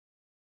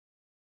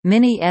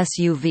Mini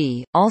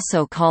SUV,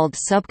 also called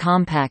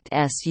subcompact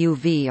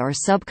SUV or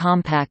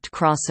subcompact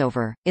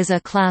crossover, is a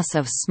class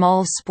of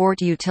small sport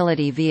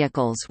utility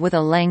vehicles with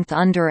a length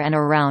under and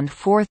around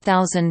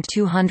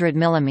 4,200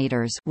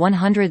 mm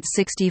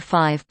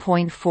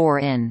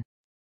 (165.4 in).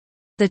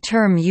 The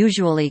term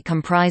usually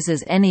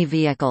comprises any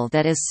vehicle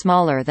that is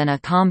smaller than a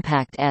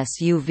compact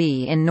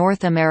SUV in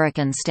North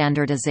American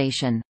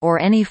standardization, or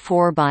any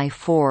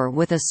 4x4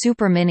 with a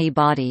supermini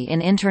body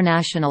in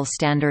international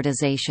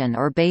standardization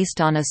or based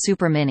on a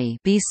supermini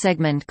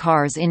B-segment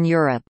cars in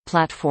Europe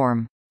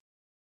platform.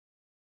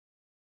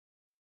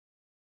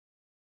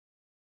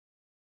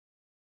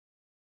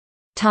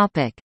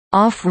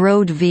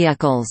 Off-road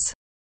vehicles.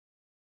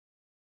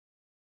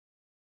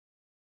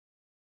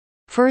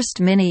 First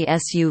mini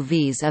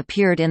SUVs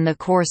appeared in the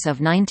course of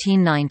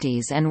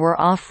 1990s and were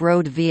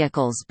off-road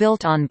vehicles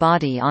built on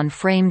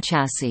body-on-frame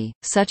chassis,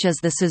 such as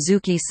the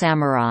Suzuki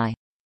Samurai.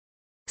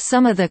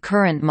 Some of the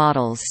current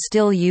models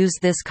still use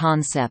this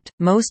concept,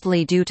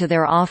 mostly due to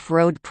their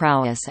off-road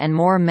prowess and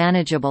more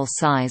manageable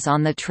size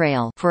on the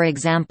trail. For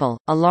example,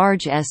 a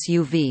large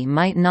SUV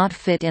might not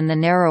fit in the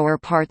narrower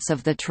parts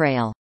of the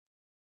trail.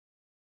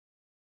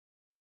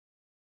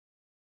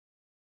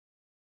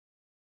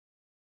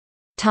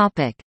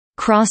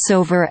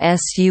 Crossover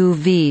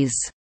SUVs.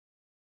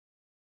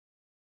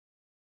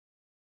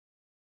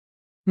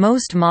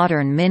 Most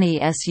modern mini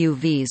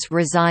SUVs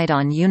reside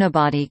on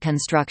unibody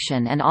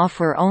construction and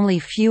offer only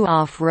few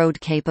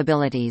off-road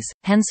capabilities,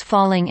 hence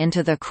falling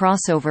into the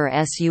crossover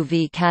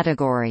SUV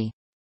category.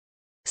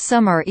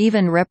 Some are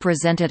even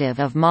representative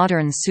of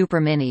modern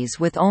superminis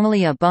with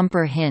only a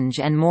bumper hinge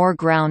and more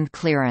ground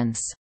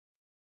clearance.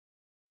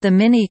 The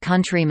Mini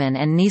Countryman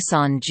and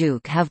Nissan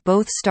Juke have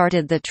both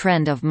started the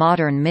trend of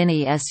modern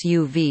mini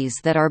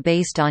SUVs that are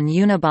based on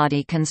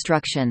unibody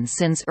construction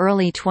since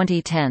early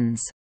 2010s.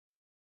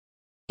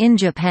 In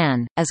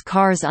Japan, as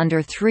cars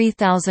under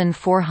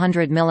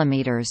 3,400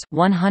 mm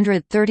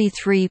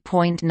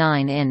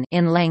 (133.9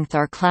 in) length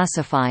are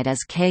classified as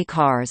K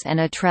cars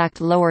and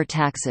attract lower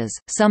taxes,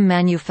 some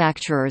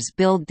manufacturers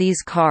build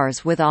these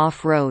cars with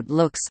off-road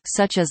looks,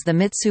 such as the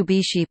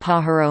Mitsubishi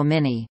Pajero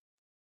Mini.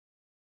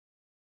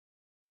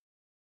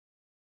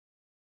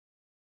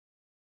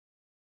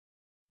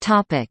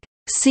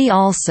 See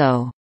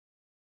also: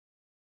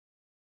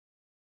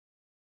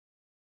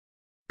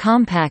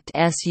 Compact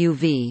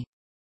SUV,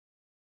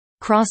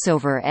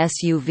 Crossover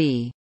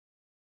SUV,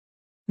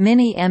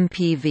 Mini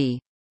MPV,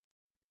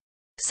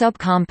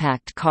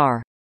 Subcompact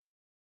car.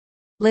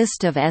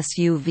 List of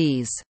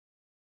SUVs.